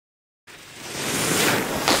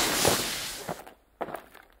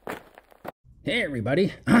Hey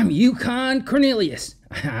everybody, I'm Yukon Cornelius.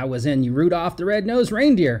 I was in Rudolph the Red-Nosed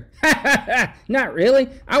Reindeer. Not really,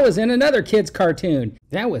 I was in another kid's cartoon.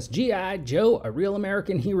 That was G.I. Joe, a Real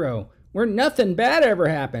American Hero, where nothing bad ever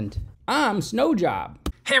happened. I'm Snow Job.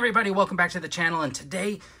 Hey everybody, welcome back to the channel, and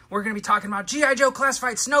today we're going to be talking about G.I. Joe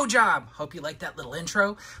Classified Snow Job. Hope you like that little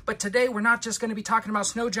intro. But today we're not just going to be talking about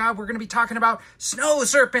Snow Job, we're going to be talking about Snow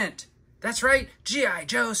Serpent. That's right, G.I.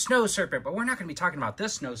 Joe Snow Serpent. But we're not going to be talking about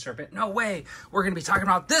this Snow Serpent. No way. We're going to be talking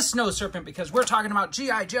about this Snow Serpent because we're talking about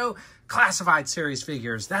G.I. Joe Classified Series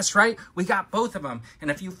figures. That's right, we got both of them.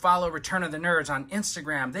 And if you follow Return of the Nerds on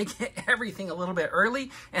Instagram, they get everything a little bit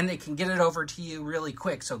early and they can get it over to you really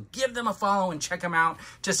quick. So give them a follow and check them out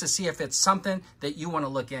just to see if it's something that you want to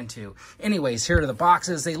look into. Anyways, here are the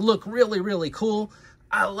boxes. They look really, really cool.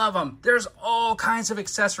 I love them. There's all kinds of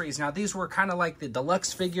accessories. Now, these were kind of like the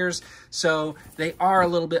deluxe figures, so they are a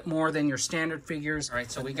little bit more than your standard figures. All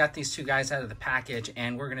right, so we got these two guys out of the package,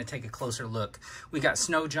 and we're going to take a closer look. We got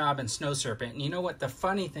Snow Job and Snow Serpent. And you know what? The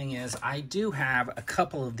funny thing is, I do have a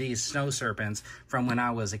couple of these Snow Serpents from when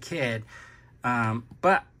I was a kid,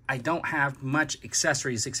 but I don't have much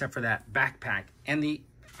accessories except for that backpack. And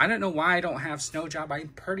I don't know why I don't have Snow Job. I'm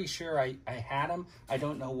pretty sure I had him. I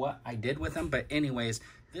don't know what I did with him. But anyways,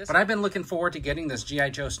 but I've been looking forward to getting this G.I.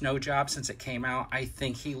 Joe Snow Job since it came out. I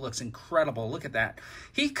think he looks incredible. Look at that.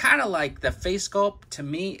 He kind of like, the face sculpt to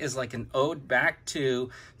me is like an ode back to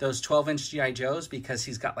those 12-inch G.I. Joes because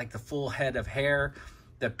he's got like the full head of hair,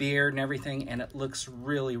 the beard and everything. And it looks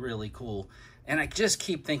really, really cool. And I just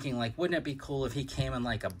keep thinking, like, wouldn't it be cool if he came in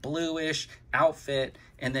like a bluish outfit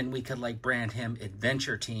and then we could like brand him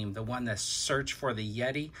Adventure Team, the one that searched for the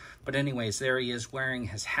Yeti. But anyways, there he is wearing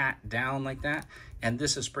his hat down like that. And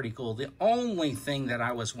this is pretty cool. The only thing that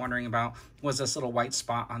I was wondering about was this little white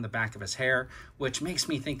spot on the back of his hair, which makes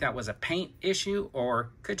me think that was a paint issue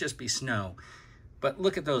or could just be snow. But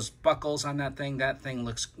look at those buckles on that thing. That thing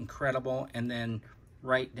looks incredible. And then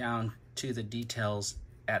right down to the details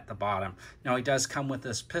at the bottom. Now he does come with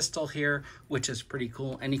this pistol here, which is pretty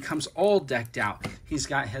cool, and he comes all decked out. He's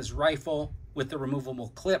got his rifle with the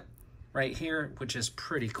removable clip right here, which is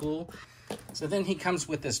pretty cool. So then he comes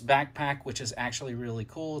with this backpack, which is actually really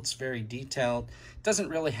cool. It's very detailed. Doesn't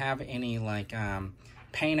really have any like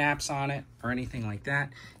paint apps on it or anything like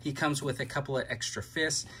that. He comes with a couple of extra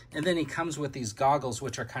fists, and then he comes with these goggles,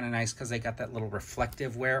 which are kind of nice because they got that little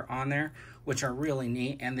reflective wear on there, which are really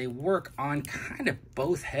neat, and they work on kind of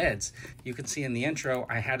both heads. You can see in the intro,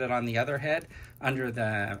 I had it on the other head under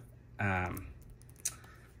the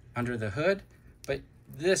hood, but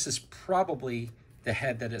this is probably the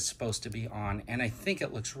head that it's supposed to be on, and I think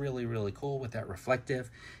it looks really, really cool with that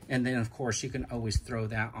reflective. And then of course you can always throw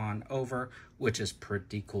that on over, which is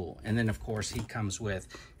pretty cool. And then of course he comes with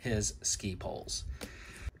his ski poles.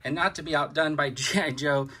 And not to be outdone by G.I.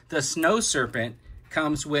 Joe, the Snow Serpent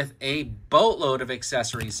comes with a boatload of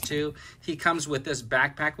accessories too. He comes with this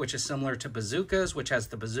backpack, which is similar to Bazooka's, which has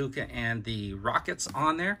the bazooka and the rockets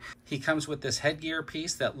on there. He comes with this headgear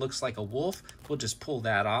piece that looks like a wolf. We'll just pull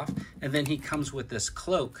that off. And then he comes with this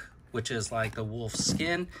cloak, which is like the wolf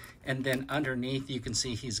skin. And then underneath you can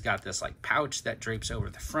see he's got this like pouch that drapes over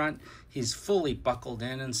the front. He's fully buckled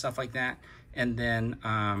in and stuff like that. And then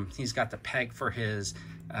he's got the peg for his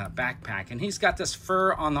backpack, and he's got this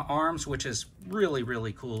fur on the arms, which is really,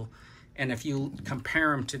 really cool. And if you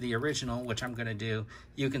compare him to the original, which I'm going to do,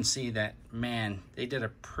 you can see that, man, they did a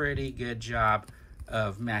pretty good job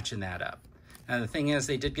of matching that up. Now the thing is,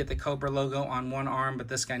 they did get the Cobra logo on one arm, but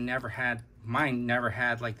this guy never had, mine never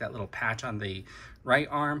had like that little patch on the right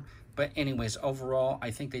arm. But anyways, overall,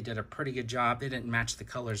 I think they did a pretty good job. They didn't match the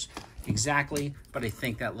colors exactly, but I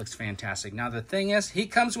think that looks fantastic. Now, the thing is, he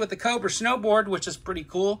comes with the Cobra snowboard, which is pretty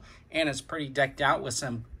cool, and it's pretty decked out with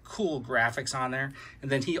some cool graphics on there. And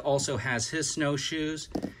then he also has his snowshoes,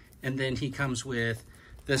 and then he comes with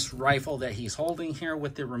this rifle that he's holding here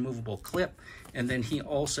with the removable clip. And then he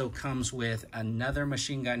also comes with another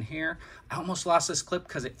machine gun here. I almost lost this clip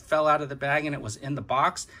because it fell out of the bag and it was in the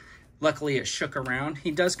box. Luckily, it shook around. He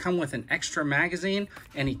does come with an extra magazine,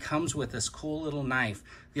 and he comes with this cool little knife.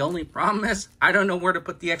 The only problem is, I don't know where to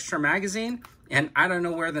put the extra magazine, and I don't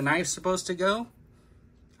know where the knife's supposed to go.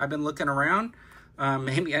 I've been looking around.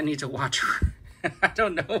 Maybe I need to watch. I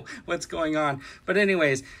don't know what's going on. But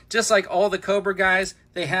anyways, just like all the Cobra guys,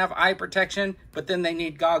 they have eye protection, but then they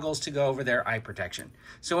need goggles to go over their eye protection.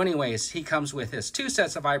 So anyways, he comes with his 2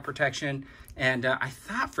 sets of eye protection. And I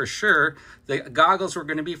thought for sure the goggles were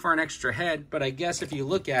going to be for an extra head, but I guess if you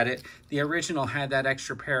look at it, the original had that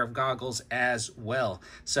extra pair of goggles as well.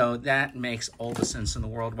 So that makes all the sense in the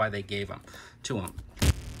world why they gave them to him.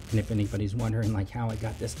 And if anybody's wondering like how I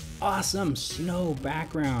got this awesome snow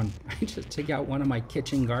background, I just took out one of my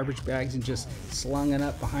kitchen garbage bags and just slung it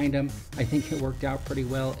up behind them. I think it worked out pretty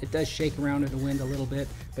well. It does shake around in the wind a little bit,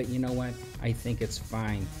 but you know what? I think it's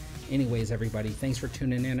fine. Anyways, everybody, thanks for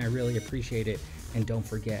tuning in. I really appreciate it. And don't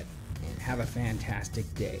forget, have a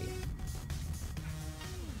fantastic day.